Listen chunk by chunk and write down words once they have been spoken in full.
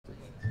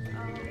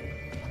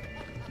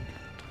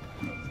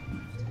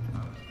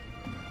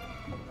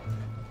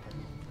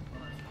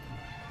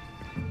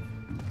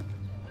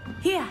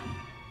Here.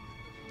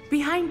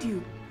 Behind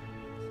you.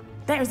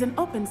 There is an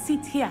open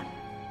seat here.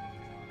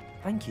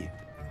 Thank you.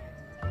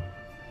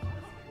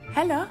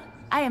 Hello,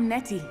 I am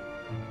Nettie.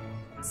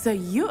 So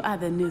you are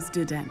the new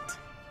student.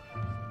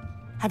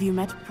 Have you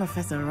met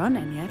Professor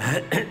Ronen yet?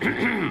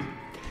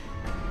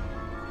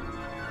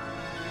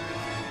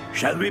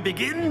 Shall we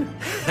begin?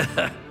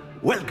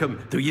 Welcome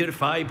to Year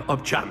 5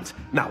 of Charms.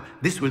 Now,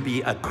 this will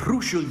be a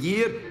crucial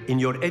year in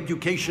your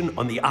education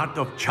on the art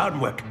of charm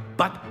work.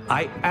 But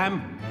I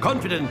am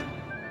confident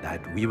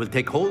that we will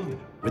take hold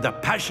with the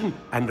passion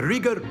and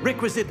rigor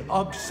requisite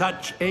of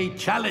such a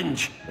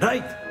challenge.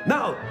 Right,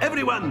 now,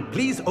 everyone,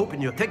 please open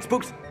your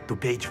textbooks to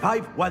page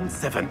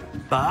 517.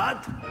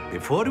 But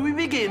before we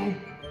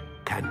begin,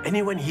 can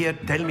anyone here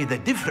tell me the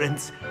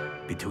difference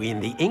between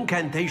the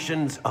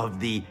incantations of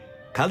the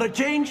color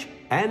change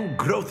and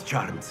growth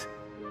charms?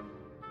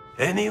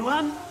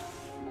 Anyone?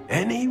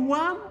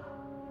 Anyone?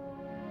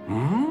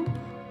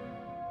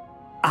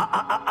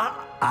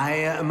 I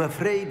am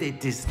afraid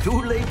it is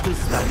too late to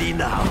study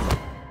now.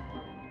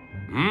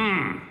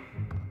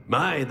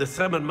 My, the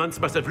summer months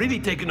must have really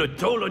taken a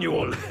toll on you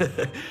all.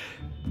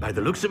 By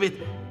the looks of it,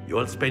 you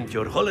all spent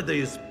your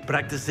holidays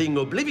practicing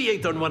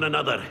Obliviate on one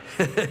another.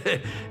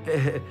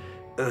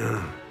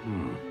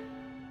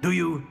 Do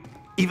you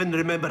even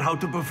remember how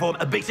to perform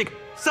a basic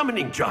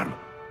summoning charm?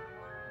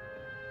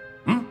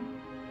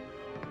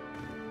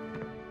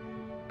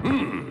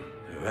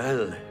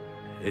 Well,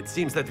 it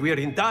seems that we are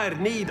in dire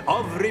need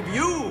of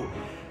review.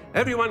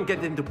 Everyone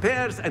get into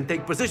pairs and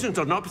take positions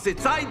on opposite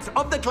sides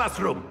of the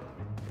classroom.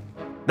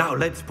 Now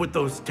let's put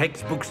those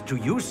textbooks to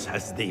use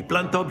as the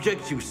blunt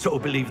objects you so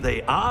believe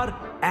they are,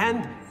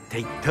 and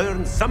take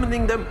turns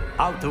summoning them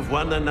out of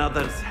one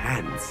another's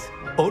hands.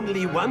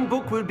 Only one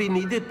book will be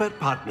needed per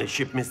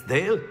partnership, Miss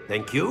Dale.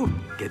 Thank you.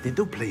 Get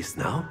into place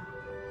now.